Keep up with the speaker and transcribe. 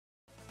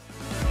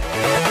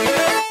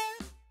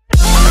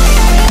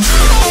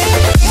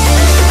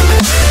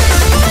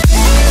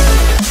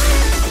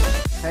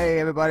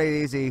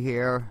everybody, Easy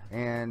here,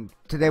 and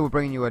today we're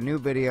bringing you a new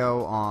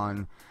video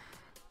on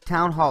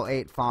Town Hall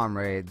 8 farm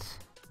raids.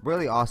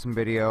 Really awesome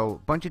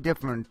video, bunch of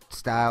different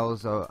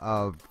styles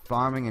of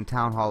farming in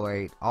Town Hall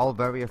 8, all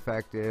very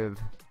effective.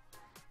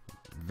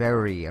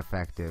 Very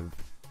effective.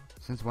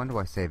 Since when do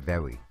I say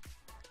very?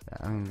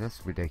 I mean,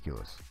 that's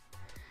ridiculous.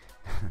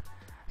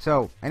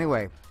 So,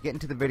 anyway, getting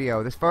to the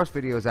video. This first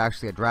video is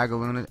actually a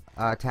Dragaloon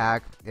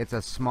attack. It's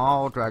a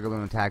small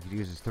Dragaloon attack. It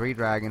uses 3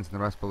 dragons and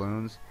the rest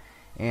balloons.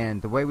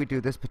 And the way we do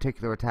this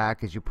particular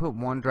attack is you put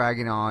 1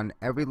 dragon on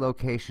every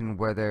location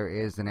where there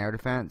is an air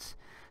defense.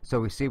 So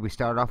we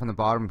started off on the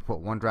bottom, we put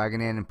 1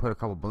 dragon in and put a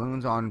couple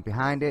balloons on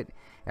behind it.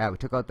 We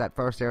took out that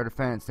first air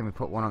defense, then we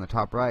put 1 on the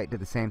top right, did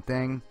the same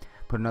thing.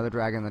 Put another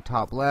dragon on the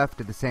top left,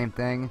 did the same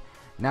thing.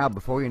 Now,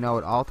 before you know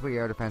it, all 3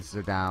 air defenses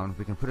are down.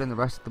 We can put in the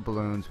rest of the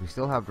balloons. We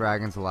still have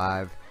dragons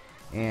alive.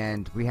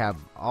 And we have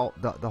all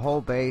the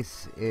whole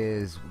base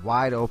is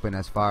wide open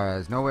as far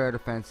as no air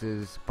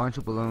defenses, bunch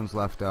of balloons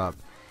left up.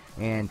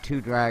 And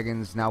 2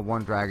 dragons, now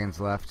 1 dragon's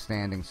left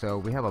standing. So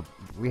we have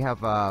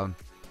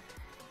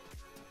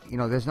you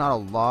know, there's not a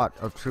lot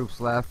of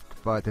troops left,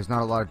 but there's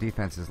not a lot of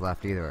defenses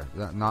left either.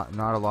 Not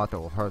a lot that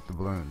will hurt the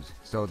balloons.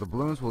 So the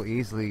balloons will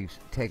easily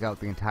take out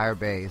the entire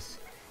base,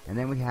 and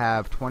then we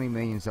have 20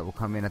 minions that will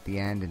come in at the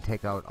end and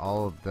take out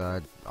all of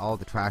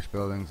the trash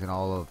buildings and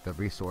all of the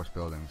resource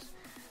buildings.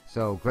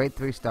 So great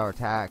 3-star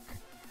attack.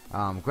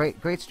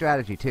 Great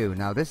strategy too.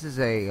 Now this is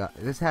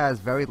this has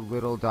very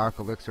little Dark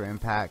Elixir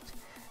impact.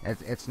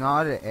 It's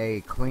not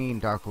a clean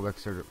Dark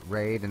Elixir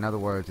raid. In other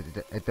words,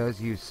 it does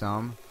use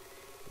some.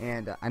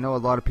 And I know a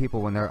lot of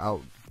people, when they're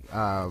out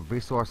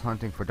resource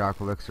hunting for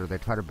Dark Elixir, they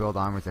try to build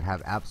armors that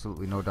have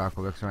absolutely no Dark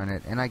Elixir in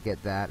it. And I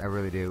get that, I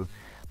really do.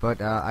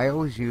 But I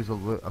always use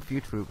a few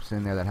troops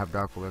in there that have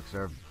Dark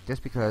Elixir,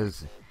 just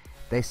because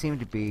they seem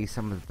to be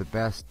some of the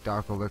best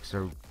Dark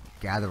Elixir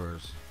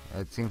gatherers.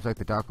 It seems like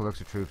the Dark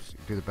Elixir troops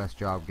do the best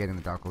job getting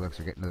the Dark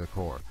Elixir, getting to the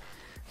core.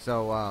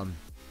 So,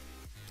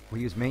 we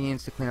use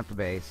minions to clean up the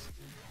base.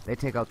 They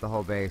take out the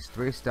whole base.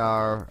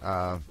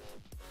 3-star,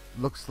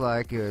 looks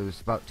like it was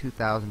about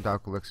 2,000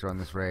 Dark Elixir on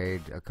this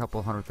raid. A couple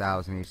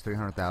 100,000 each,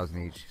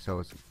 300,000 each. So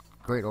it's a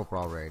great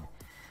overall raid.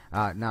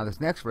 Now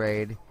this next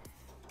raid,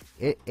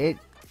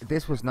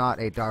 this was not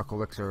a Dark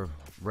Elixir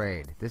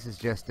raid. This is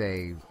just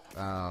I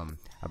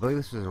believe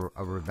this was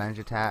a revenge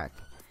attack.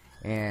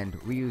 And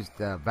we used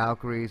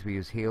Valkyries, we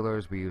use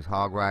healers, we use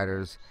Hog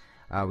Riders.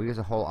 We use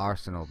a whole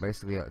arsenal.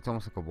 Basically, it's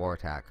almost like a war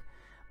attack.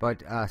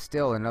 But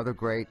still, another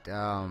great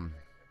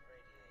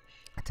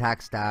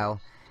attack style.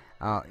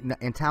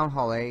 In Town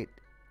Hall 8,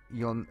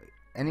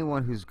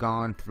 anyone who's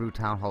gone through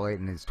Town Hall 8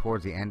 and is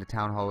towards the end of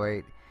Town Hall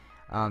 8,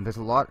 there's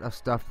a lot of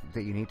stuff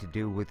that you need to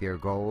do with your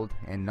gold,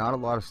 and not a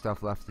lot of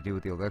stuff left to do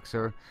with the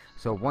elixir.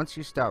 So once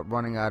you start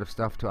running out of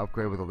stuff to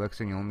upgrade with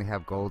elixir, and you only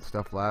have gold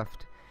stuff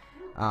left.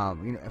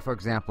 You know, for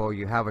example,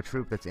 you have a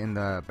troop that's in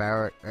the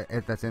barrack,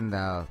 that's in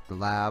the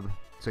lab,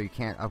 so you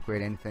can't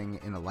upgrade anything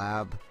in the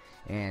lab.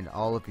 And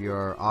all of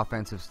your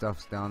offensive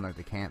stuff's done, like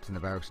the camps and the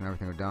barracks and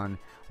everything are done.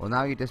 Well,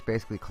 now you're just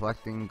basically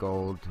collecting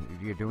gold,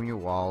 you're doing your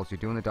walls, you're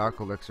doing the Dark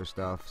Elixir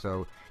stuff,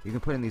 so you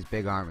can put in these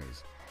big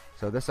armies.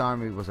 So this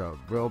army was a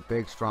real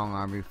big, strong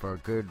army for a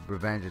good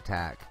revenge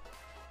attack.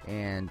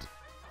 And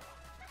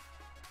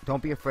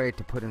don't be afraid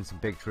to put in some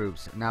big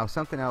troops. Now,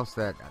 something else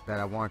that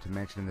I wanted to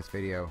mention in this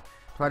video,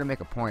 try to make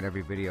a point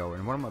every video,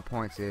 and one of my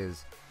points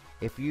is,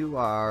 if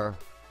you're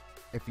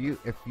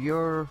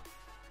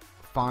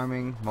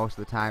farming most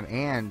of the time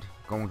and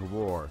going to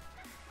war,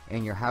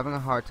 and you're having a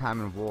hard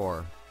time in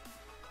war,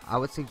 I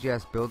would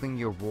suggest building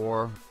your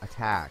war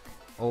attack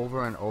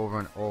over and over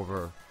and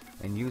over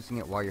and using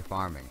it while you're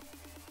farming.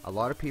 A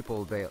lot of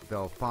people,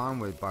 they'll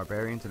farm with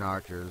barbarians and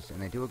archers, and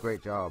they do a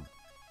great job.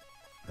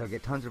 They'll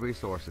get tons of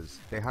resources,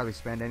 they hardly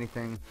spend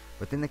anything,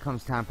 but then it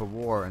comes time for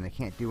war and they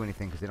can't do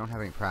anything because they don't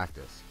have any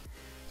practice.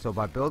 So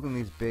by building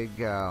these big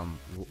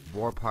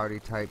war party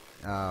type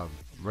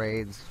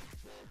raids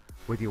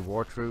with your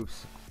war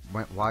troops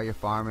while you're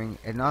farming,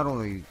 it not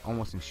only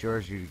almost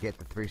ensures you get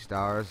the 3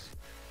 stars,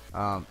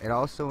 it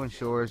also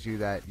ensures you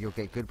that you'll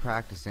get good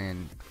practice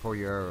in for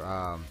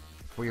your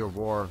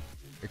war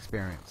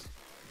experience.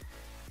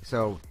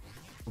 So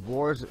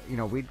wars, you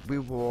know, we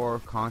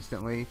war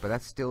constantly, but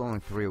that's still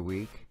only 3 a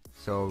week,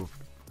 so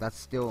that's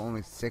still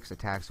only 6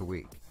 attacks a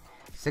week.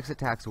 6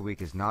 attacks a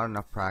week is not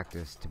enough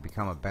practice to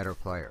become a better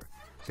player.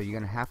 So you're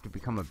gonna have to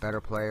become a better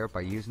player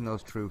by using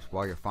those troops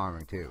while you're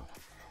farming too.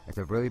 It's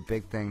a really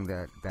big thing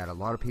that a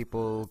lot of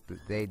people,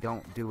 they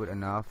don't do it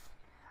enough.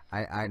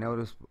 I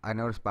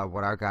noticed by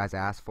what our guys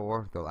ask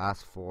for, they'll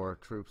ask for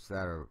troops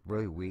that are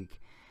really weak,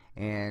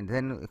 and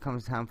then it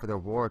comes time for their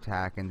war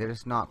attack and they're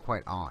just not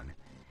quite on.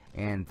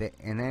 And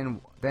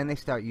then they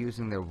start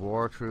using their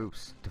war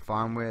troops to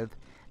farm with.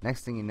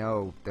 Next thing you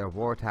know, their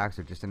war attacks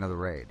are just another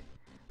raid.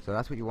 So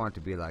that's what you want it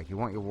to be like. You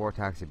want your war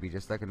attacks to be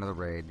just like another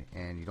raid,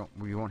 and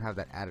you won't have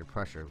that added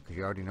pressure because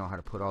you already know how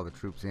to put all the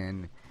troops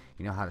in.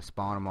 You know how to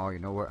spawn them all. You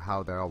know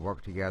how they all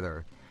work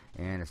together,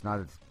 and it's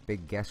not a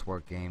big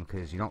guesswork game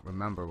because you don't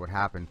remember what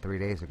happened 3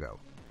 days ago.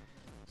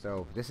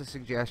 So this is a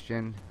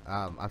suggestion.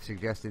 I've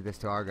suggested this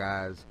to our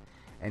guys.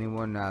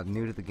 Anyone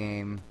new to the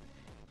game,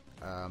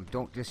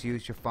 don't just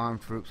use your farm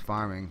troops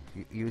farming.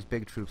 Use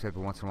big troops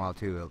every once in a while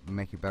too. It'll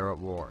make you better at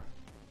war.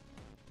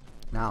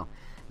 Now,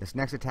 this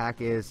next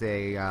attack is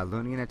a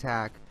Lunian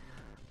attack.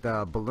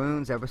 The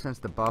balloons, ever since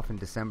the buff in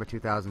December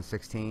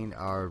 2016,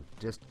 are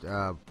just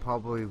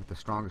probably the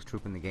strongest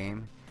troop in the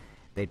game.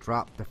 They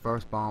drop the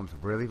first bombs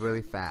really,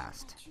 really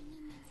fast,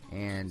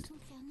 and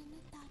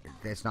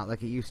it's not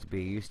like it used to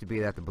be. It used to be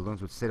that the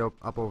balloons would sit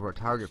up over a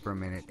target for a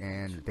minute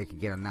and they could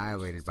get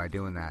annihilated by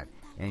doing that,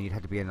 and you'd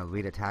have to be an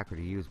elite attacker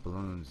to use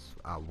balloons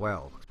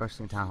well,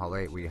 especially in Town Hall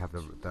 8 where you have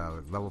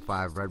the level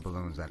 5 red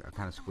balloons that are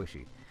kind of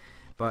squishy.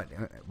 But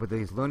with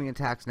these Lunian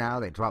attacks now,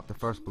 they drop the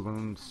first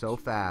balloon so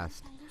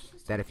fast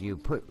that if you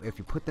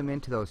put them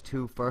into those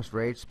 2 first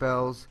rage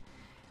spells,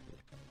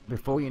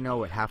 before you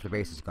know it, half the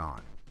base is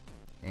gone.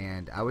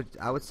 And I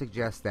would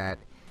suggest that,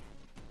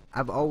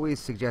 I've always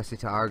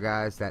suggested to our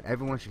guys that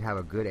everyone should have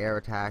a good air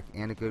attack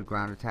and a good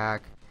ground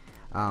attack.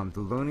 The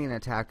Lunian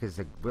attack is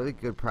a really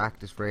good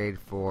practice raid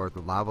for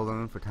the Lava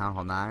Loon for Town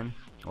Hall 9,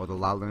 or the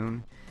La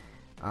Loon.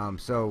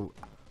 So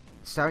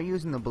start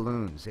using the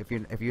balloons. If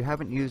you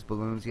haven't used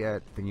balloons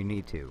yet, then you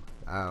need to.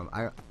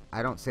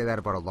 I don't say that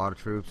about a lot of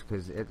troops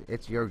because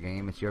it's your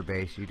game, it's your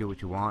base, you do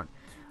what you want.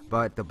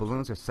 But the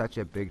balloons are such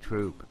a big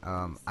troop.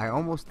 I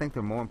almost think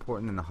they're more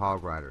important than the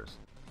Hog Riders.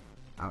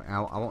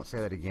 I won't say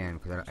that again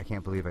because I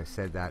can't believe I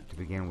said that to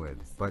begin with.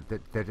 But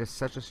they're just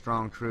such a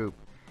strong troop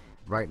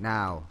right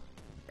now,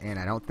 and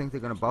I don't think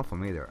they're going to buff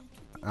them either.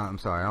 I'm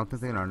sorry, I don't think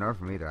they're going to nerf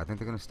them either. I think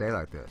they're going to stay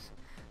like this.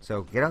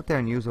 So get out there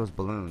and use those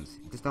balloons.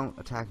 Just don't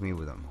attack me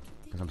with them,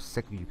 because I'm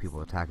sick of you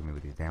people attacking me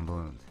with these damn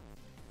balloons.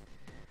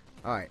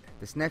 Alright,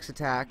 this next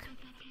attack,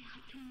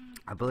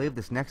 I believe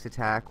this next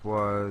attack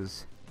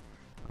was,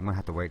 I'm going to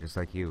have to wait just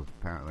like you,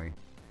 apparently.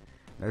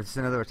 This is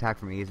another attack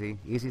from Easy.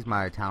 Easy's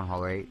my Town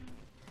Hall 8.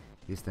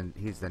 He's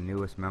the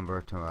newest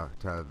member to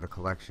the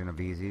collection of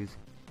Easies.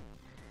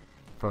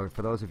 For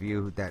those of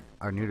you that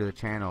are new to the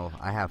channel,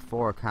 I have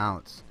 4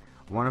 accounts.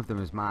 One of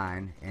them is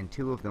mine, and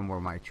 2 of them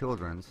were my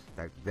children's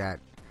that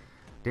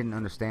didn't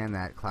understand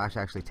that Clash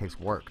actually takes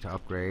work to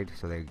upgrade,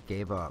 so they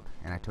gave up,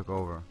 and I took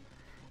over.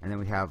 And then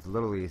we have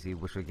Little Easy,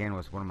 which again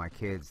was one of my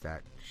kids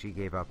that she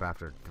gave up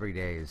after 3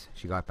 days.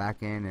 She got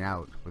back in and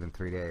out within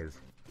 3 days.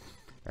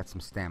 That's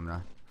some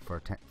stamina for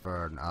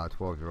a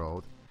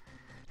 12-year-old.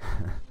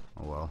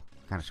 Oh well,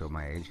 kind of showed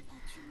my age.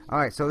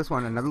 Alright, so this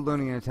one, another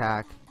Lunian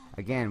attack.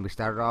 Again, we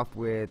started off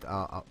with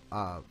a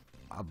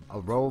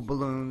row of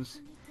balloons,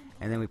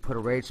 and then we put a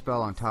rage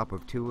spell on top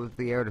of 2 of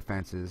the air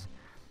defenses.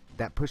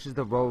 That pushes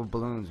the row of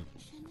balloons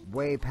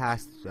way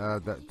past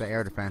the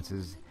air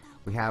defenses.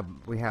 We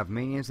have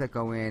minions that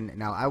go in.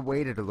 Now I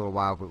waited a little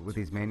while with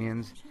these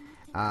minions.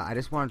 I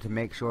just wanted to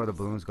make sure the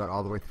balloons got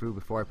all the way through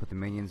before I put the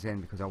minions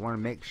in, because I want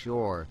to make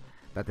sure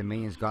that the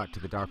minions got to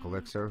the Dark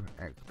Elixir.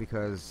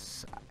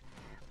 Because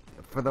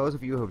for those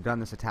of you who have done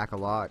this attack a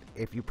lot,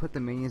 if you put the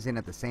minions in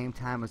at the same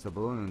time as the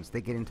balloons,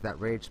 they get into that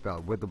rage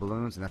spell with the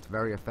balloons, and that's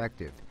very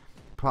effective.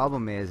 The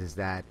problem is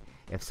that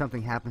if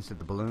something happens to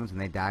the balloons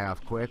and they die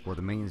off quick, well,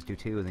 the minions do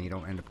too, and then you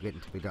don't end up getting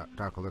to the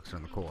Dark Elixir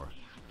in the core.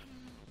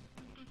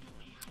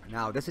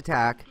 Now, this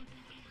attack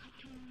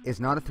is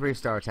not a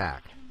 3-star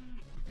attack,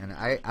 and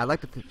I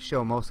like to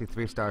show mostly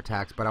 3-star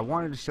attacks, but I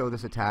wanted to show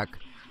this attack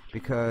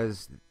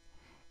because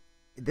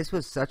this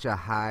was such a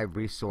high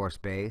resource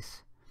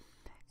base,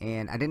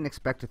 and I didn't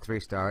expect to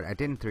 3-star it. I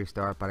didn't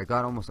 3-star it, but I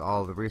got almost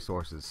all of the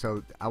resources.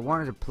 So I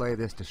wanted to play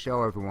this to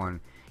show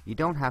everyone you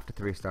don't have to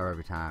 3-star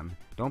every time.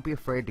 Don't be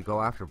afraid to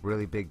go after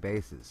really big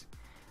bases.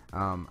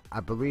 I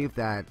believe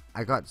that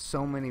I got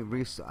so many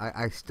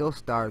I still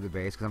started the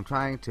base because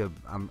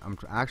I'm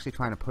actually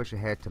trying to push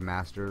ahead to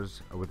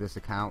Masters with this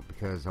account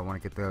because I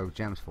want to get the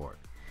gems for it.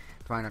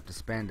 Try not to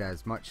spend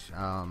as much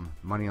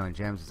money on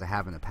gems as I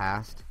have in the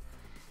past,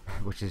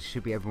 which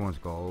should be everyone's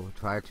goal.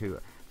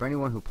 For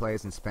anyone who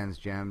plays and spends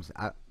gems,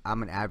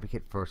 I'm an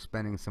advocate for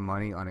spending some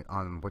money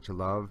on what you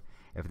love.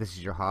 If this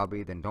is your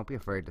hobby, then don't be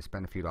afraid to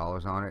spend a few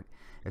dollars on it,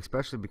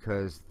 especially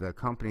because the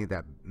company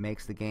that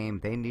makes the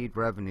game, they need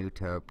revenue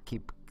to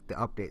keep the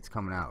updates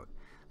coming out.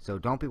 So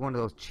don't be one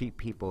of those cheap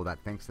people that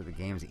thinks that the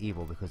game's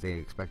evil because they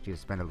expect you to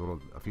spend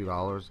a few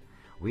dollars.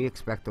 We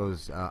expect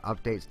those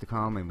updates to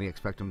come, and we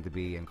expect them to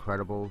be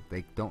incredible.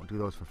 They don't do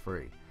those for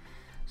free.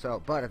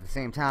 So, but at the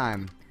same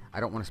time,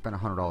 I don't want to spend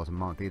 $100 a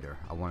month either.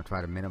 I want to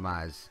try to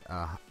minimize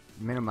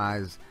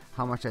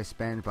how much I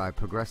spend by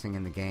progressing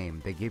in the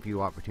game. They give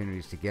you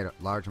opportunities to get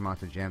large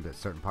amounts of gems at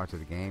certain parts of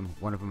the game.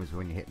 One of them is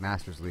when you hit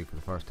Masters League for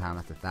the first time.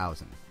 That's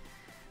 1,000.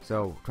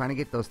 So trying to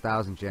get those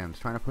 1,000 gems,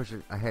 trying to push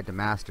it ahead to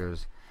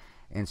Masters.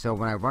 And so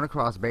when I run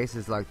across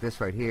bases like this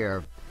right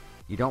here,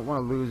 you don't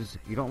want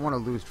to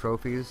lose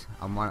trophies.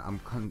 I'm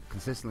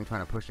consistently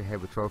trying to push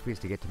ahead with trophies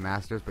to get to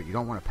Masters, but you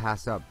don't want to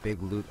pass up big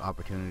loot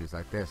opportunities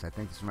like this. I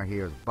think this one right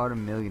here is about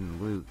 1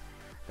 million loot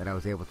that I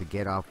was able to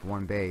get off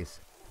one base.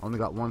 Only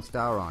got 1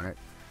 star on it,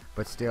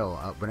 but still,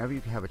 whenever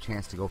you have a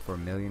chance to go for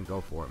 1 million, go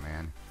for it,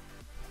 man.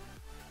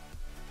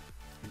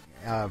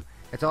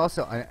 It's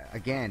also,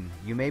 again,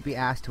 you may be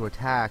asked to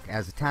attack.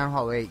 As a Town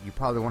Hall 8, you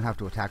probably won't have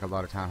to attack a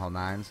lot of Town Hall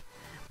 9s.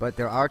 But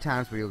there are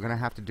times where you're going to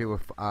have to do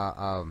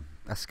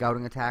a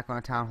scouting attack on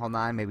a Town Hall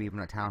 9, maybe even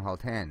a Town Hall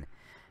 10,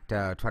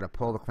 to try to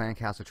pull the clan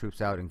castle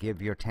troops out and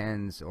give your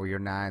 10s or your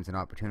 9s an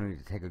opportunity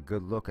to take a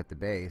good look at the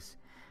base.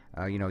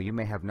 You know, you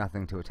may have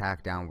nothing to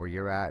attack down where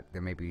you're at.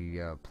 There may be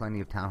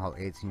plenty of Town Hall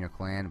 8s in your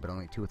clan, but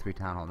only 2 or 3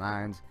 Town Hall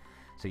 9s.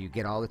 So you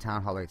get all the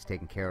Town Hall 8s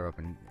taken care of,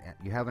 and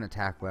you have an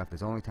attack left.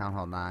 There's only Town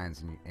Hall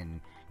 9s, and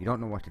you don't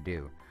know what to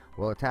do.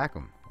 Well, attack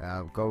them.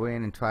 Go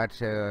in and try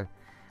to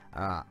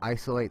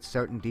isolate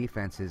certain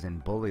defenses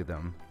and bully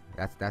them.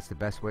 That's the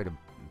best way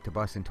to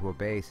bust into a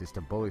base, is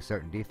to bully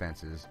certain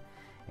defenses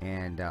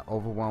and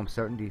overwhelm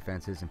certain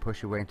defenses and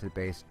push your way into the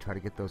base. Try to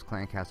get those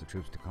clan castle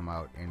troops to come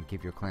out and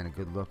give your clan a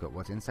good look at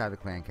what's inside the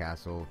clan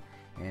castle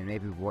and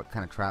maybe what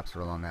kind of traps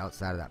are along the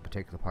outside of that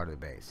particular part of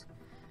the base.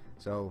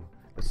 So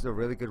this is a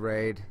really good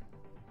raid.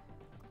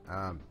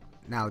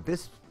 Now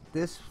this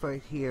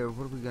right here,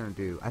 what are we gonna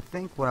do? I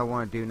think what I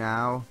want to do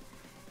now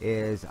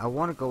is I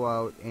want to go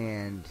out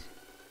and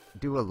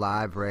do a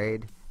live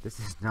raid. This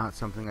is not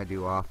something I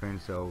do often,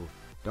 so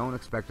don't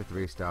expect a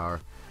 3-star.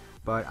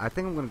 But I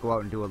think I'm going to go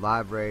out and do a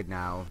live raid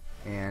now,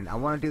 and I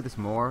want to do this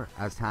more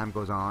as time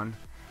goes on.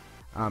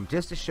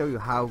 Just to show you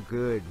how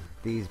good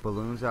these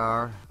balloons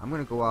are, I'm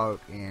going to go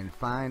out and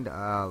find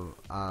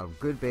a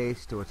good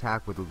base to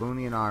attack with the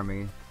Lunian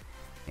army,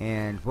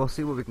 and we'll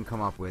see what we can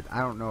come up with. I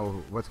don't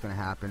know what's going to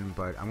happen,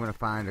 but I'm going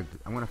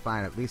to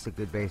find at least a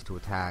good base to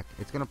attack.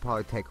 It's going to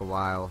probably take a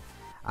while.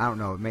 I don't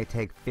know. It may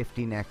take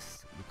 50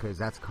 next, because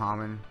that's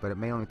common, but it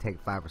may only take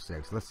 5 or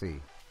 6. Let's see.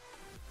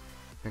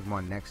 I think I'm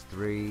on next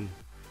 3.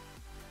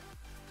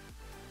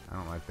 I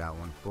don't like that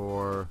one.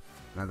 4.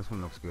 Now this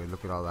one looks good.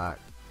 Look at all that.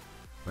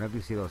 Whenever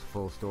you see those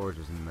full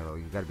storages in the middle,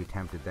 you got to be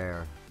tempted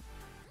there.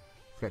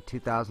 It's got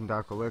 2,000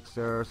 dark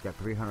elixir. It's got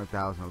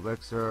 300,000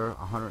 elixir,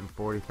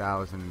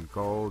 140,000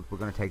 gold. We're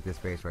gonna take this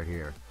base right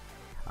here.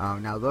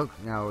 Now look.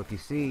 Now if you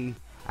see,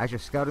 as you're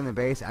scouting the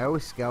base, I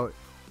always scout.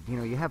 You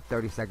know, you have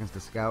 30 seconds to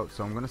scout,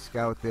 so I'm gonna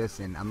scout this,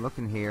 and I'm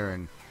looking here,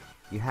 and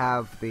you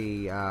have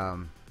the.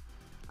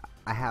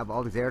 I have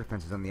all these air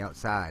defenses on the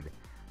outside.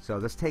 So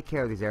let's take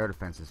care of these air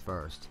defenses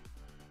first.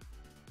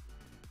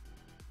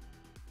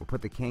 We'll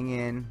put the king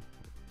in,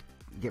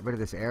 get rid of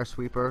this air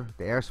sweeper.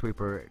 The air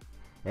sweeper,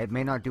 it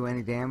may not do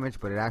any damage,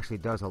 but it actually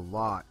does a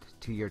lot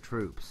to your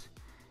troops.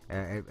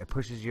 It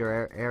pushes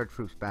your air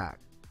troops back.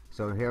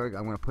 So here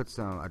I'm going to put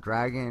a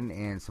dragon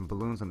and some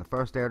balloons on the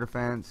first air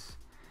defense.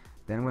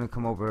 Then I'm going to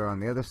come over on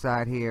the other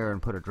side here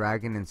and put a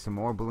dragon and some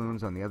more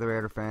balloons on the other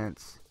air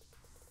defense.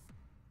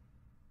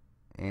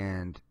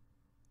 And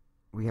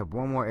we have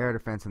one more air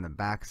defense on the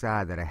back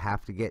side that I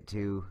have to get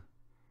to,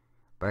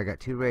 but I got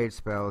 2 rage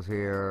spells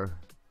here.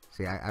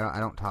 See, I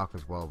don't talk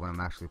as well when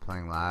I'm actually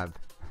playing live.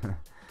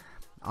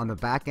 On the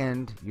back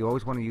end, you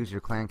always want to use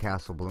your clan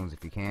castle balloons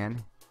if you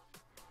can.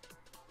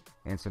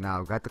 And so now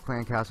I've got the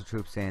clan castle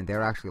troops in.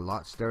 They're actually a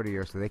lot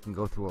sturdier, so they can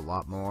go through a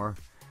lot more.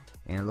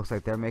 And it looks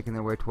like they're making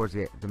their way towards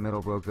the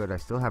middle real good. I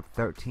still have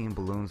 13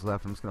 balloons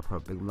left. I'm just going to put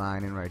a big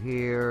line in right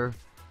here.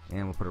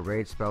 And we'll put a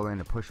rage spell in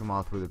to push them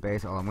all through the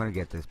base. Oh, I'm gonna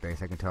get this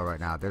base. I can tell right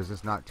now.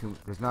 There's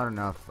not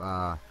enough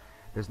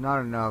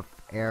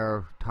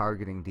air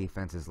targeting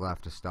defenses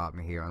left to stop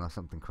me here, unless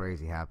something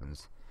crazy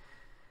happens.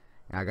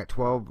 And I got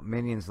 12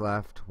 minions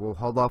left. We'll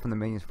hold off on the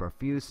minions for a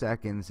few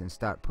seconds and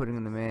start putting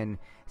them in.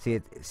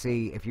 See,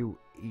 if you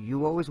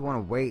always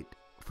want to wait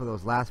for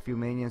those last few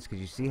minions, because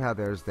you see how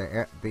there's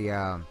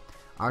the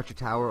archer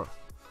tower.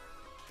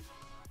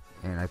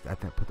 And I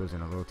think I put those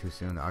in a little too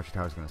soon. The archer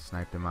tower is gonna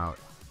snipe them out.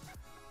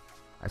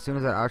 As soon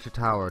as that archer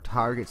tower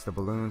targets the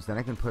balloons, then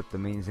I can put the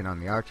minions in on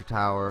the archer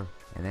tower,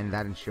 and then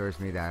that ensures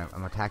me that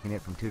I'm attacking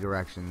it from 2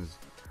 directions.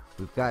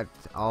 We've got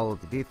all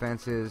of the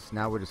defenses.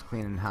 Now we're just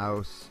cleaning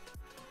house.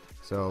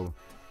 So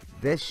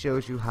this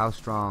shows you how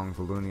strong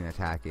the Lunian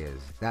attack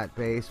is. That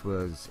base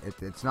was,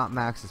 it's not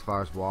maxed as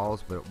far as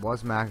walls, but it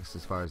was maxed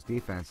as far as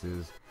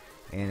defenses,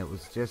 and it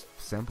was just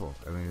simple.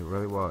 I mean, it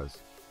really was.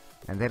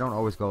 And they don't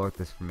always go like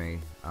this for me.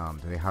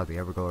 They hardly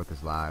ever go like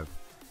this live.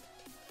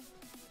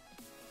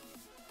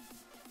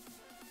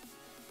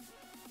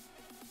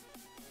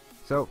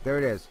 So there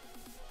it is.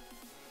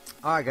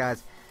 Alright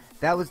guys,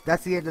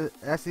 that's the end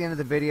of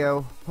the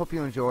video. Hope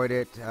you enjoyed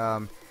it.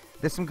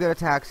 There's some good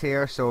attacks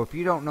here, so if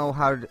you don't know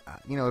how to,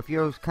 if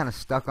you're kind of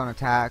stuck on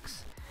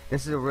attacks,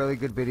 this is a really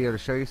good video to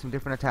show you some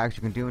different attacks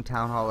you can do in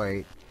Town Hall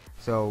 8.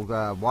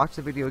 So watch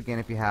the video again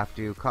if you have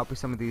to. Copy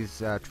some of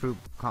these troop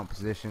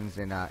compositions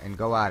and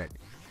go at it.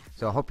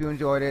 So I hope you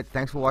enjoyed it.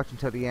 Thanks for watching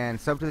till the end.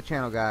 Sub to the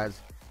channel,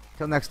 guys.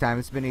 Till next time,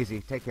 it's been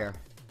easy. Take care.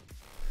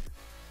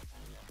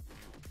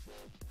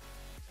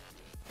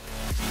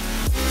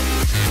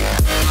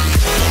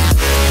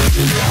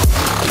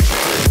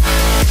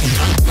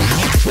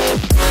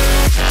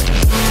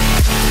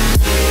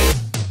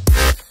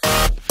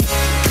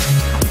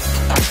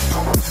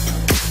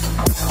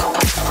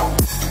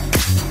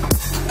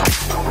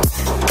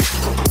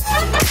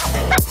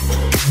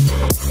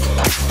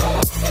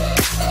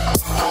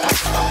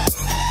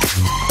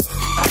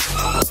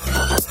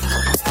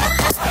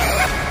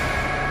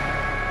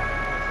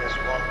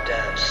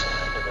 dance.